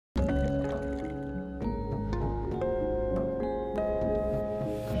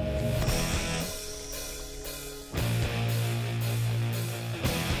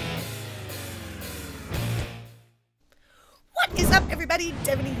everybody,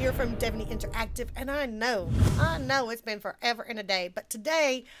 Devaney here from Devaney Interactive, and I know it's been forever and a day, but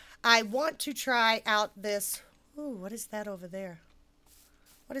today I want to try out this. Ooh, what is that over there?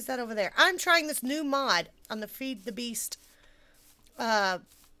 What is that over there? I'm trying this new mod on the Feed the Beast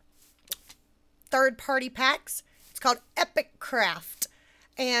third-party packs. It's called Epic Craft,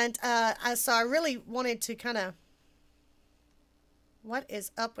 and so I really wanted to kind of. What is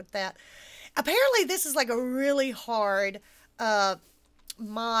up with that? Apparently, this is like a really hard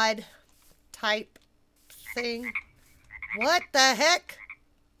mod type thing. What the heck?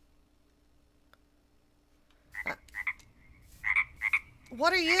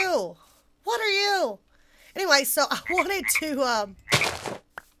 What are you? What are you? Anyway, so I wanted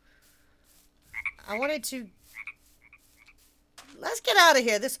to let's get out of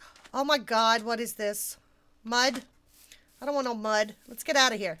here. This, oh my God, what is this? Mud? I don't want no mud. Let's get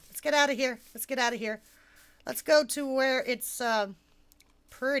out of here. Let's get out of here. Let's get out of here. Let's go to where it's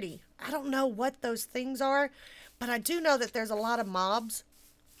pretty. I don't know what those things are, but I do know that there's a lot of mobs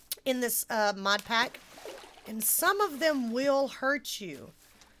in this mod pack, and some of them will hurt you.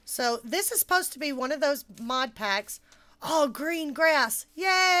 So this is supposed to be one of those mod packs. Oh, green grass.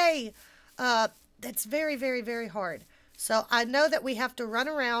 Yay! That's very, very, very hard. So I know that we have to run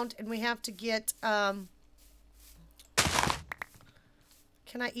around and we have to get...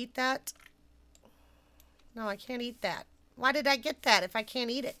 Can I eat that? No, I can't eat that. Why did I get that if I can't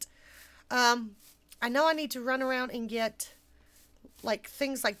eat it? I know I need to run around and get like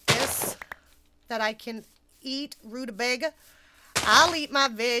things like this that I can eat. Rutabaga. I'll eat my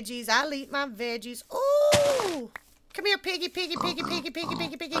veggies. I'll eat my veggies. Ooh! Come here, piggy, piggy, piggy, piggy, piggy,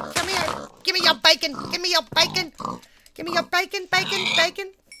 piggy, piggy. Come here. Give me your bacon. Give me your bacon. Give me your bacon, bacon,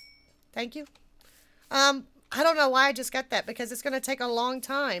 bacon. Thank you. I don't know why I just got that, because it's going to take a long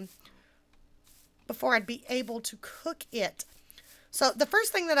time before I'd be able to cook it. So the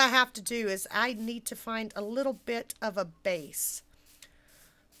first thing that I have to do is I need to find a little bit of a base.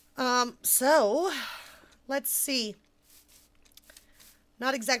 So let's see.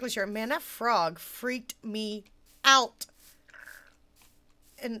 Not exactly sure. Man, that frog freaked me out.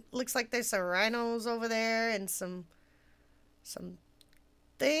 And looks like there's some rhinos over there and some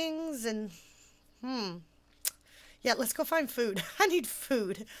things and yeah, let's go find food. I need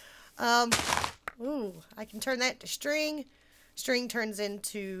food. Ooh, I can turn that to string. String turns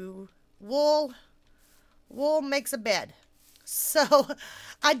into wool. Wool makes a bed. So,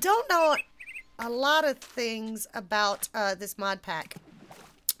 I don't know a lot of things about this mod pack.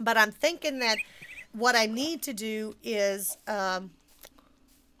 But I'm thinking that what I need to do is get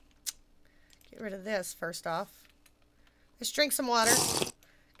rid of this first off. Let's drink some water.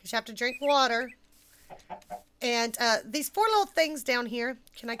 Because you have to drink water. And these four little things down here.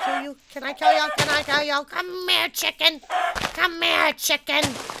 Can I kill you? Can I kill you? Can I kill you? Come here, chicken. Come here, chicken.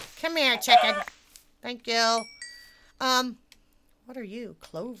 Come here, chicken. Thank you. What are you?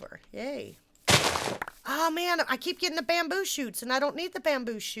 Clover. Yay. Oh, man. I keep getting the bamboo shoots, and I don't need the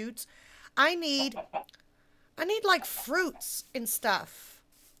bamboo shoots. I need like fruits and stuff.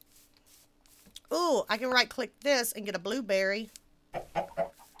 Ooh, I can right-click this and get a blueberry.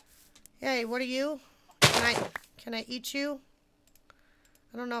 Hey, what are you? Can I eat you?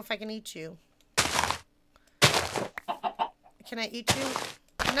 I don't know if I can eat you. Can I eat you?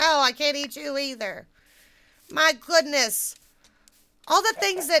 No, I can't eat you either. My goodness. All the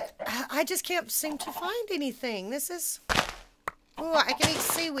things that I just can't seem to find anything. This is... Ooh, I can eat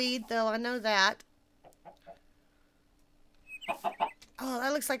seaweed, though. I know that. Oh,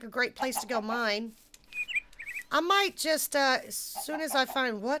 that looks like a great place to go mine. I might just, as soon as I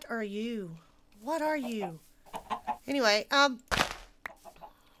find... What are you? What are you? Anyway, I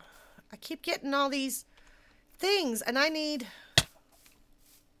keep getting all these things, and I need...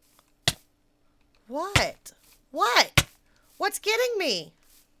 What? What? What's getting me?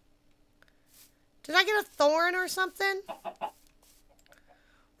 Did I get a thorn or something?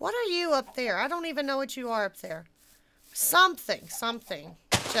 What are you up there? I don't even know what you are up there. Something.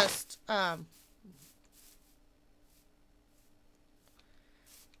 Just, I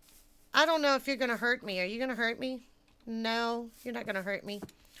don't know if you're going to hurt me. Are you going to hurt me? No, you're not going to hurt me.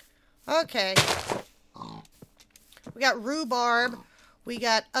 Okay. We got rhubarb. We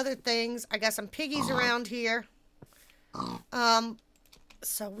got other things. I got some piggies around here.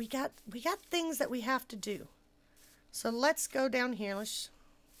 So we got things that we have to do. So let's go down here.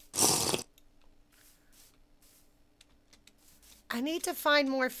 I need to find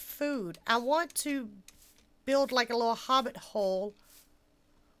more food. I want to build like a little hobbit hole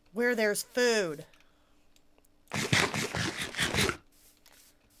where there's food.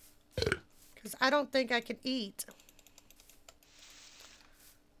 Because I don't think I can eat.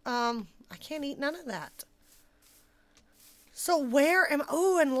 I can't eat none of that. So where am...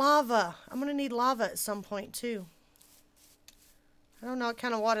 Oh, and lava. I'm going to need lava at some point, too. I don't know what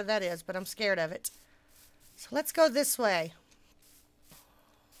kind of water that is, but I'm scared of it. So let's go this way.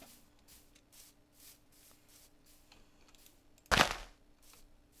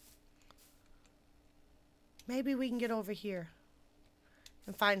 Maybe we can get over here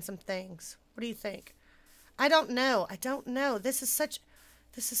and find some things. What do you think? I don't know. I don't know. This is such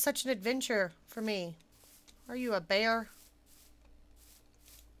an adventure for me. Are you a bear?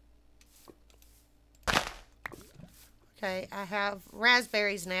 Okay, I have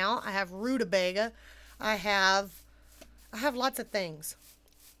raspberries now. I have rutabaga. I have lots of things.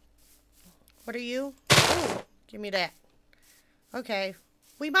 What are you? Ooh, give me that. Okay.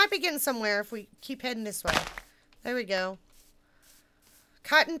 We might be getting somewhere if we keep heading this way. There we go.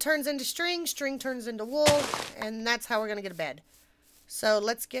 Cotton turns into string, string turns into wool, and that's how we're going to get a bed. So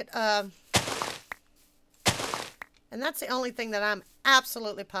let's get, and that's the only thing that I'm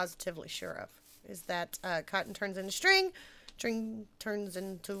absolutely positively sure of, is that cotton turns into string, string turns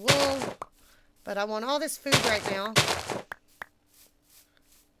into wool, but I want all this food right now.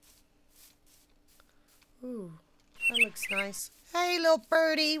 Ooh, that looks nice. Hey, little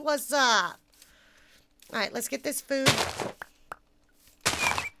birdie, what's up? All right, let's get this food.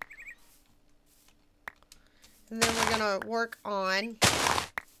 And then we're going to work on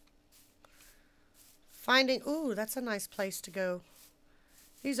finding... Ooh, that's a nice place to go.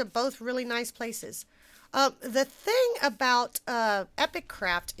 These are both really nice places. The thing about Epic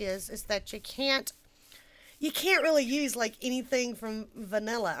Craft is that you can't really use, like, anything from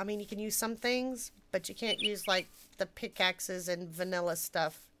vanilla. I mean, you can use some things, but you can't use, like, the pickaxes and vanilla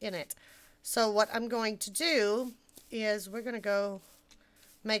stuff in it. So what I'm going to do is we're going to go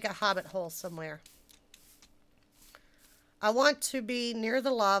make a hobbit hole somewhere. I want to be near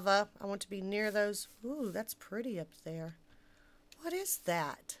the lava. I want to be near those. Ooh, that's pretty up there. What is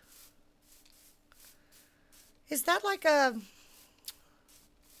that? Is that like a...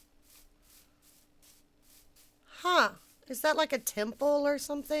 Huh. Is that like a temple or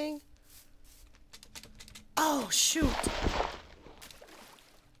something? Oh, shoot.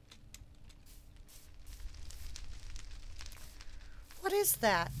 What is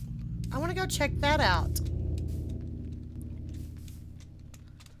that? I want to go check that out.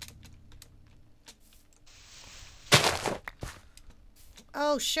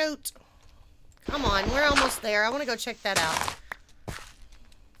 Oh, shoot. Come on, we're almost there. I want to go check that out.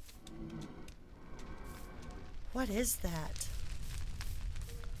 What is that?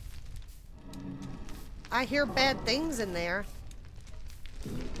 I hear bad things in there.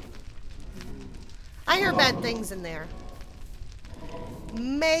 I hear bad things in there.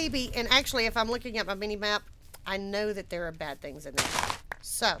 Maybe, and actually if I'm looking at my mini-map, I know that there are bad things in there.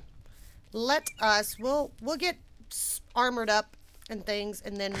 So, let us, we'll get armored up and things,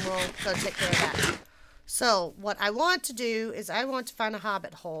 and then we'll go take care of that. So, what I want to do is I want to find a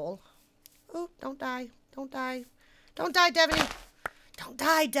hobbit hole. Oh, don't die. Don't die. Don't die, Devaney. Don't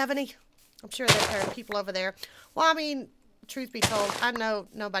die, Devaney. I'm sure that there are people over there. Well, I mean, truth be told, I know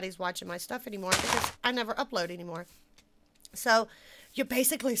nobody's watching my stuff anymore because I never upload anymore. So, you're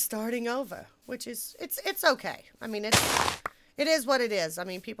basically starting over, which is, it's okay. I mean, it is what it is. I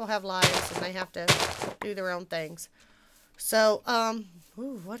mean, people have lives and they have to do their own things. So,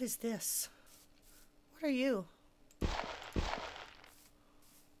 ooh, what is this? What are you?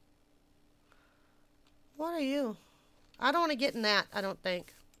 What are you? I don't want to get in that, I don't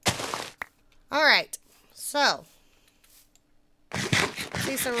think. Alright, so.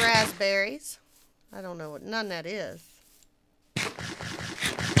 See some raspberries. I don't know what none that is.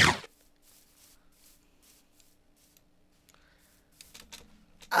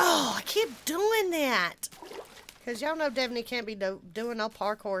 Oh, I keep doing that. Because y'all know Devaney can't be doing no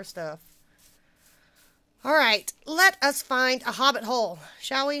parkour stuff. Alright, let us find a hobbit hole,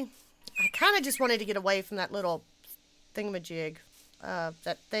 shall we? I kind of just wanted to get away from that little thingamajig,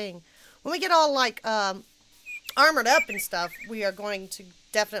 that thing. When we get all, like, armored up and stuff, we are going to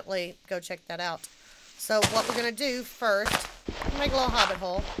definitely go check that out. So, what we're going to do first, make a little hobbit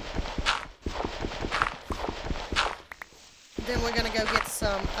hole. Then we're going to go get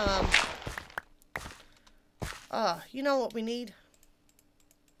some, you know what we need?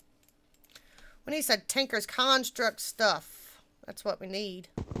 We need some Tinker's Construct stuff. That's what we need.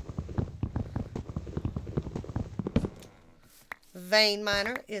 Vein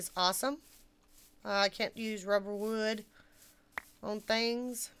miner is awesome. I can't use rubber wood on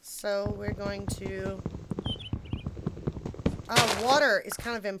things, so we're going to... water is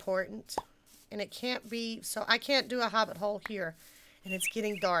kind of important, and it can't be... So I can't do a hobbit hole here. And it's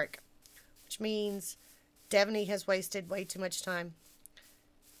getting dark, which means Devaney has wasted way too much time.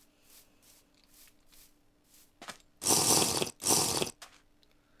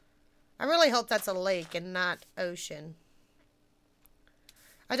 I really hope that's a lake and not ocean.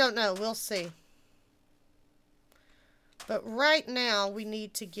 I don't know. We'll see. But right now, we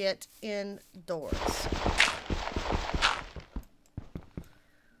need to get indoors.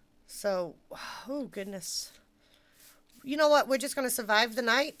 So, oh goodness. You know what? We're just going to survive the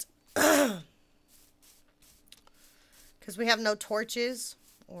night. Because we have no torches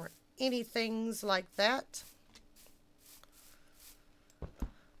or anything like that.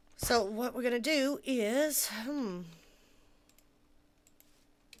 So what we're going to do is...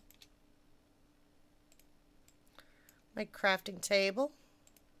 make crafting table.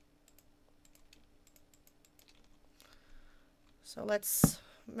 So let's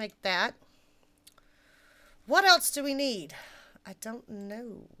make that. What else do we need? I don't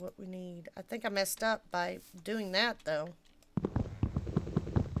know what we need. I think I messed up by doing that though.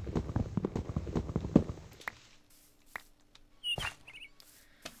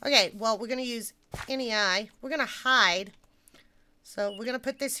 Okay, well we're going to use NEI. We're going to hide. So we're going to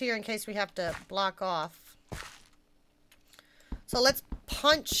put this here in case we have to block off. So let's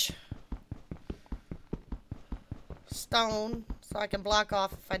punch stone so I can block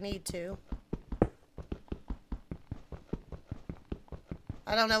off if I need to.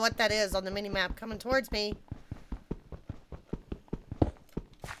 I don't know what that is on the mini-map coming towards me.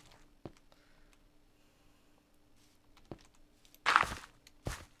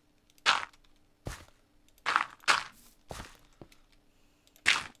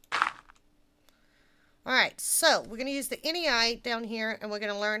 Alright, so we're going to use the NEI down here and we're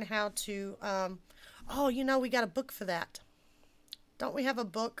going to learn how to... oh, you know, we got a book for that. Don't we have a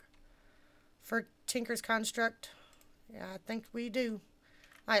book for Tinker's Construct? Yeah, I think we do.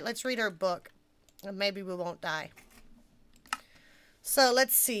 Alright, let's read our book. And maybe we won't die. So,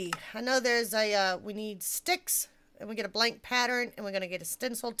 let's see. I know there's a... we need sticks. And we get a blank pattern. And we're going to get a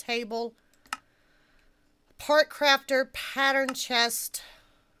stencil table. Part crafter, pattern chest...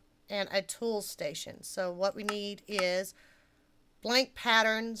 and a tool station. So what we need is blank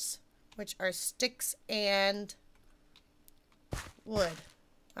patterns, which are sticks and wood.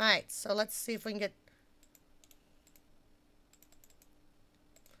 Alright, so let's see if we can get...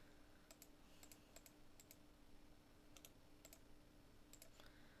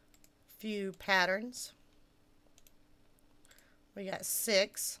 few patterns. We got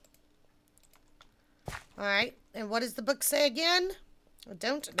 6. Alright, and what does the book say again? I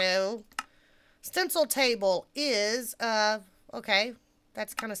don't know. Stencil table is, okay,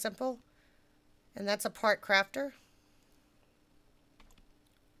 that's kind of simple. And that's a part crafter.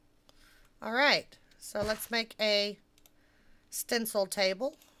 Alright, so let's make a stencil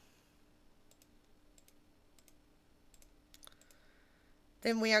table.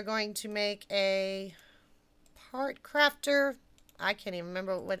 Then we are going to make a part crafter. I can't even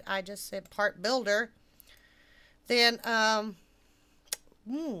remember what I just said, part builder. Then, we're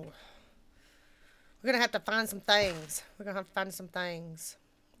going to have to find some things. We're going to have to find some things.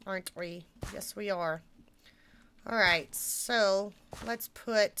 Aren't we? Yes, we are. Alright, so let's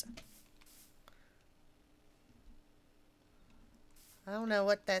put... I don't know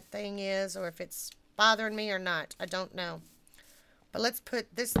what that thing is or if it's bothering me or not. I don't know. But let's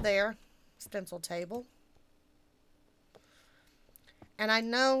put this there. Stencil table. And I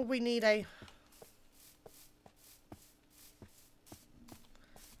know we need a...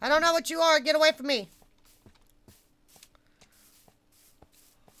 I don't know what you are. Get away from me.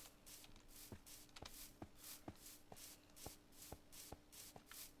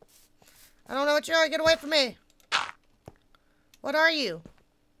 I don't know what you are. Get away from me. What are you?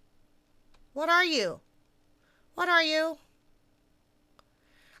 What are you? What are you?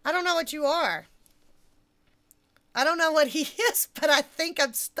 I don't know what you are. I don't know what he is, but I think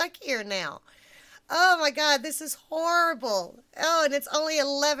I'm stuck here now. Oh my God, this is horrible. Oh, and it's only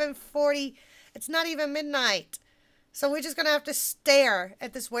 11:40. It's not even midnight. So we're just going to have to stare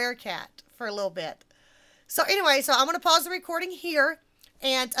at this werecat for a little bit. So anyway, so I'm going to pause the recording here.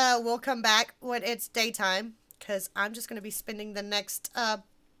 And we'll come back when it's daytime. Because I'm just going to be spending the next 5-6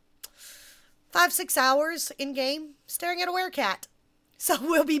 hours in-game staring at a werecat. So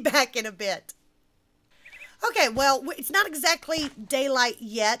we'll be back in a bit. Okay, well, it's not exactly daylight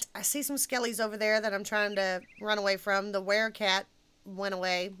yet. I see some skellies over there that I'm trying to run away from. The werecat went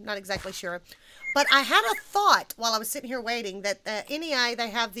away. Not exactly sure. But I had a thought while I was sitting here waiting that NEI,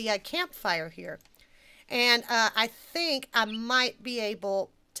 they have the campfire here. And I think I might be able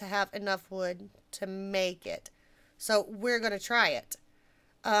to have enough wood to make it. So we're going to try it.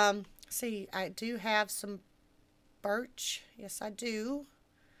 See, I do have some birch. Yes, I do.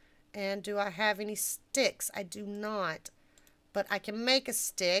 And do I have any sticks? I do not. But I can make a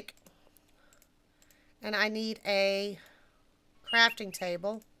stick. And I need a crafting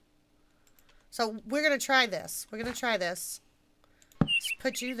table. So we're going to try this. We're going to try this. Just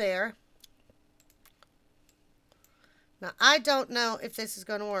put you there. Now, I don't know if this is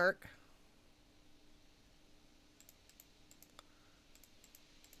going to work.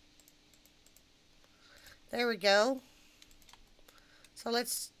 There we go. So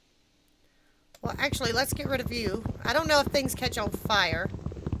let's... Well, actually, let's get rid of you. I don't know if things catch on fire.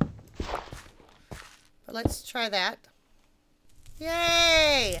 But let's try that.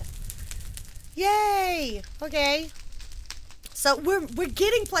 Yay! Yay! Okay. So we're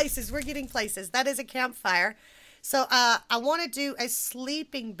getting places. We're getting places. That is a campfire. So I want to do a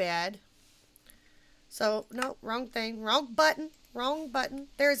sleeping bed. So no, wrong thing. Wrong button. Wrong button.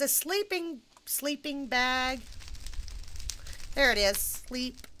 There is a sleeping bag. There it is.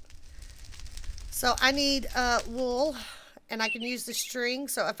 Sleep. So I need wool, and I can use the string.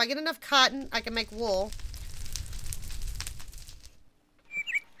 So if I get enough cotton, I can make wool.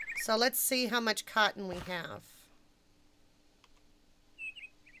 So let's see how much cotton we have.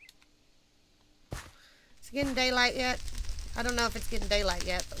 Is it getting daylight yet? I don't know if it's getting daylight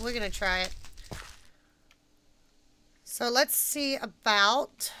yet, but we're going to try it. So let's see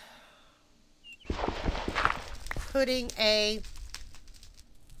about putting a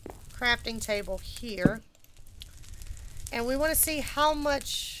crafting table here. And we want to see how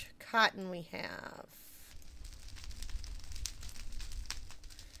much cotton we have.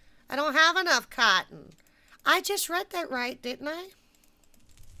 I don't have enough cotton. I just read that right, didn't I?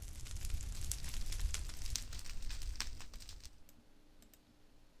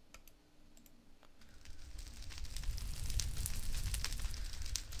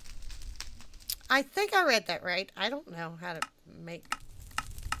 I think I read that right. I don't know how to make...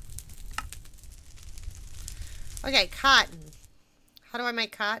 Okay, cotton. How do I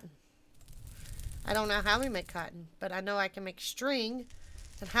make cotton? I don't know how we make cotton, but I know I can make string.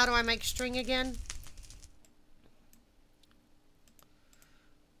 And how do I make string again?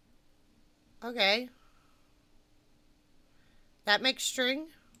 Okay. That makes string.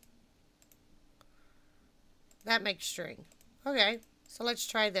 That makes string. Okay, so let's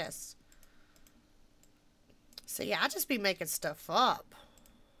try this. So yeah, I'll just be making stuff up.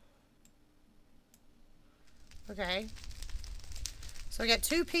 Okay. So I got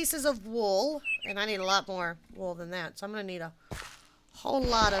 2 pieces of wool, and I need a lot more wool than that. So I'm going to need a whole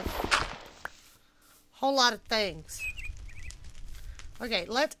lot of things. Okay,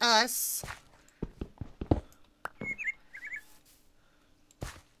 let us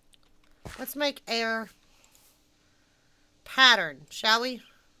let's make a pattern, shall we?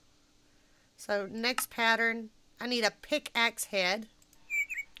 So next pattern, I need a pickaxe head.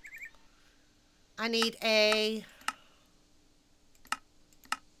 I need a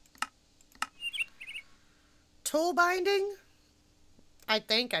tool binding. I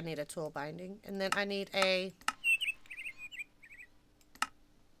think I need a tool binding. And then I need a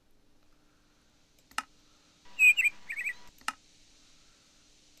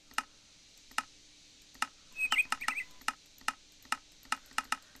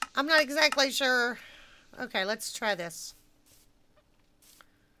I'm not exactly sure. Okay, let's try this.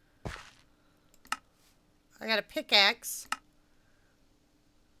 I got a pickaxe.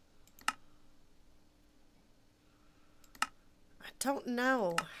 I don't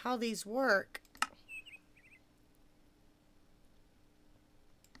know how these work.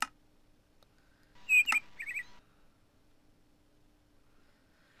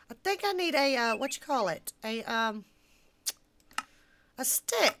 I think I need a, what you call it? A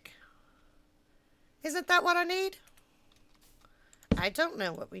stick. Isn't that what I need? I don't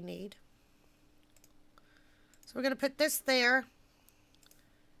know what we need. So we're going to put this there.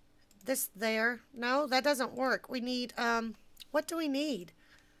 This there. No, that doesn't work. We need, what do we need?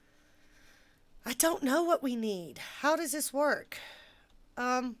 I don't know what we need. How does this work?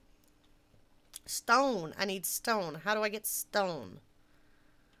 Stone. I need stone. How do I get stone?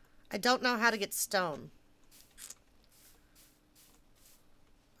 I don't know how to get stone.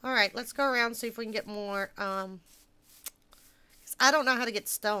 Alright, let's go around and see if we can get more, 'cause I don't know how to get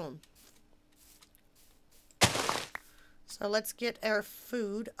stone. So let's get our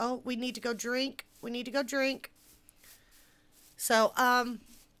food. Oh, we need to go drink. We need to go drink. So,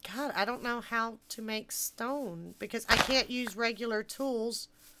 God, I don't know how to make stone because I can't use regular tools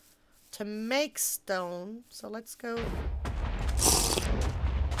to make stone. So let's go.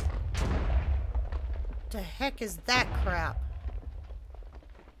 The heck is that crap?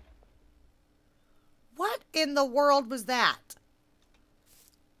 What in the world was that?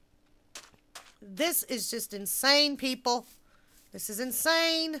 This is just insane, people. This is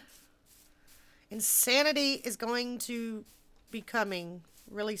insane. Insanity is going to be coming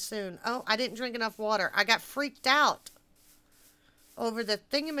really soon. Oh, I didn't drink enough water. I got freaked out over the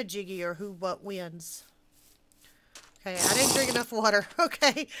thingamajiggy or who what wins. Okay, I didn't drink enough water.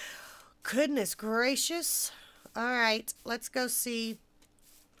 Okay. Goodness gracious. All right, let's go see.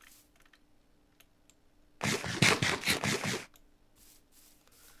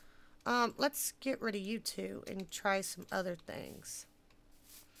 Let's get rid of you two and try some other things.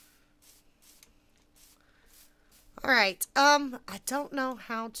 All right. I don't know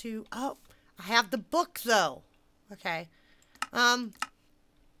how to. Oh, I have the book though. Okay.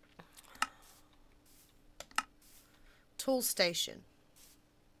 Tool station.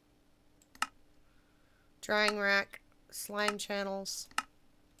 Drying rack. Slime channels.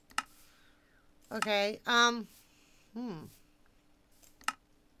 Okay.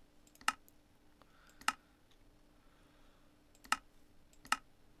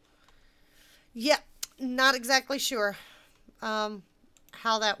 Yep. Not exactly sure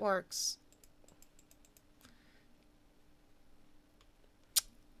how that works.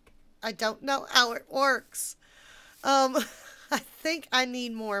 I don't know how it works. I think I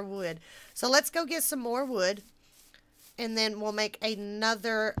need more wood. So let's go get some more wood. And then we'll make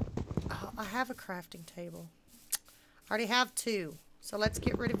another... Oh, I have a crafting table. I already have two. So let's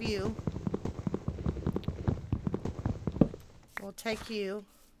get rid of you. We'll take you.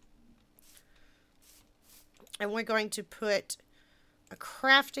 And we're going to put a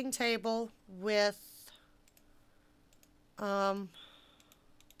crafting table with a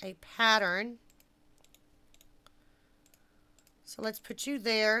pattern. So let's put you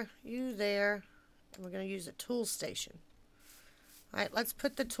there, and we're going to use a tool station. All right, let's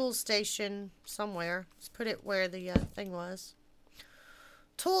put the tool station somewhere. Let's put it where the thing was.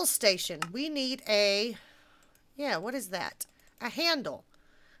 Tool station. We need a, yeah, what is that? A handle.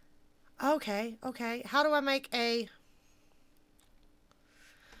 Okay, okay. How do I make a...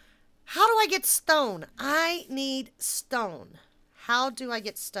 How do I get stone? I need stone. How do I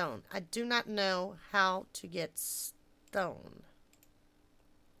get stone? I do not know how to get stone.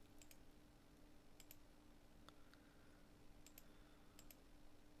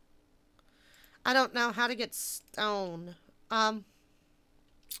 I don't know how to get stone. I'm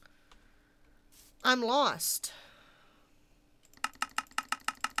lost.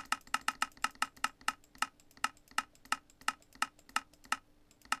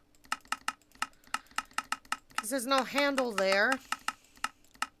 Because there's no handle there.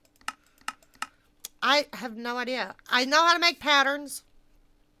 I have no idea. I know how to make patterns.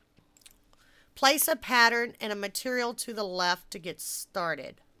 Place a pattern and a material to the left to get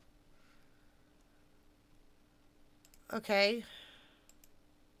started. Okay.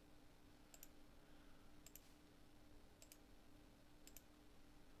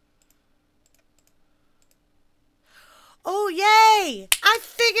 Oh, yay! I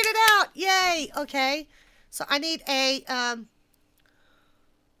figured it out! Yay! Okay. So I need a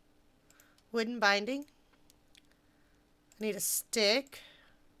wooden binding. I need a stick.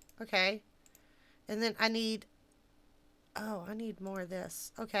 Okay. And then I need... Oh, I need more of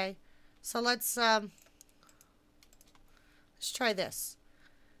this. Okay. So let's try this.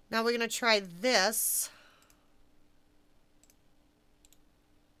 Now we're going to try this.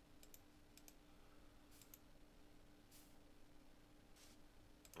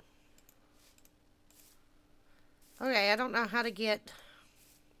 Okay, I don't know how to get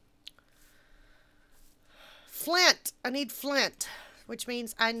flint. I need flint, which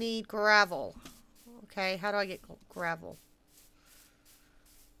means I need gravel. Okay, how do I get gravel?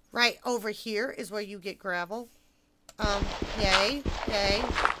 Right over here is where you get gravel. Yay, yay.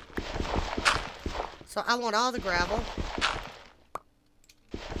 So I want all the gravel.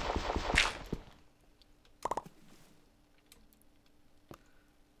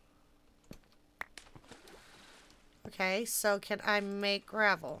 Okay, so can I make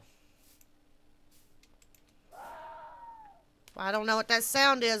gravel? Well, I don't know what that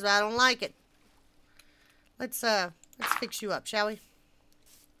sound is, but I don't like it. Let's fix you up, shall we?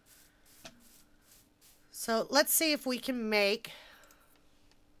 So let's see if we can make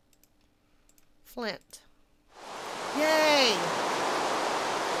flint. Yay!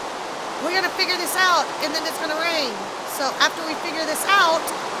 We're gonna figure this out, and then it's gonna rain. So after we figure this out,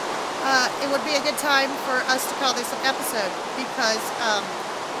 it would be a good time for us to call this an episode, because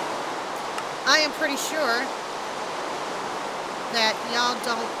I am pretty sure that y'all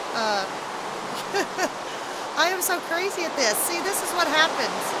don't I am so crazy at this. See, this is what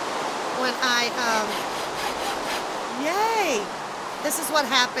happens when yay! This is what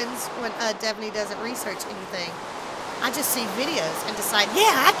happens when Devaney doesn't research anything. I just see videos and decide,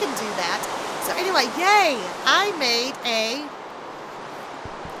 yeah, I can do that. So anyway, yay! I made a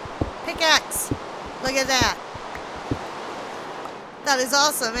pickaxe. Look at that. That is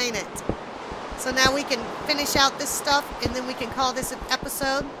awesome, ain't it? So now we can finish out this stuff and then we can call this an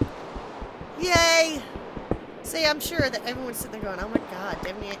episode. Yay! See, I'm sure that everyone's sitting there going, oh my god,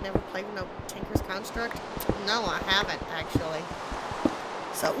 Devaney ain't never played with no Tinker's Construct? No, I haven't, actually.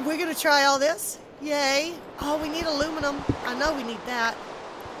 So we're going to try all this. Yay. Oh, we need aluminum. I know we need that.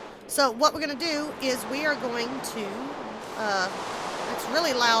 So what we're going to do is we are going to, it's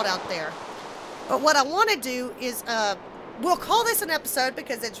really loud out there. But what I want to do is, we'll call this an episode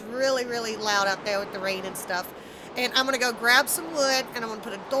because it's really, really loud out there with the rain and stuff. And I'm going to go grab some wood and I'm going to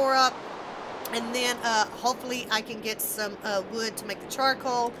put a door up. And then hopefully I can get some wood to make the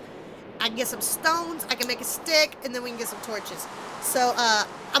charcoal. I can get some stones. I can make a stick. And then we can get some torches. So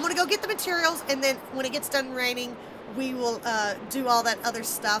I'm going to go get the materials. And then when it gets done raining, we will do all that other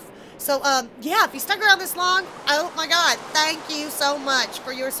stuff. So, yeah, if you stuck around this long, oh my God, thank you so much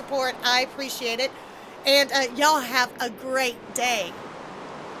for your support. I appreciate it. And y'all have a great day.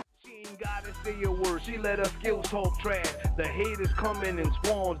 Gotta say a word, she let her skills talk trash. The haters coming in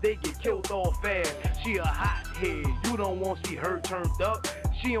swarms, they get killed all fast. She a hot head, you don't want to see her turned up.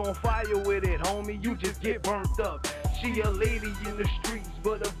 She on fire with it, homie, you just get burnt up. She a lady in the streets,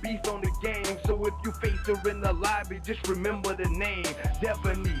 but a beast on the game. So if you face her in the lobby, just remember the name.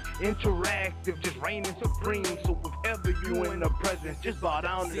 Definitely interactive, just reigning supreme. So if ever you in the presence, just bow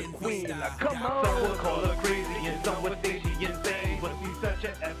down to the queen. Now come on, some would call her crazy and some would say she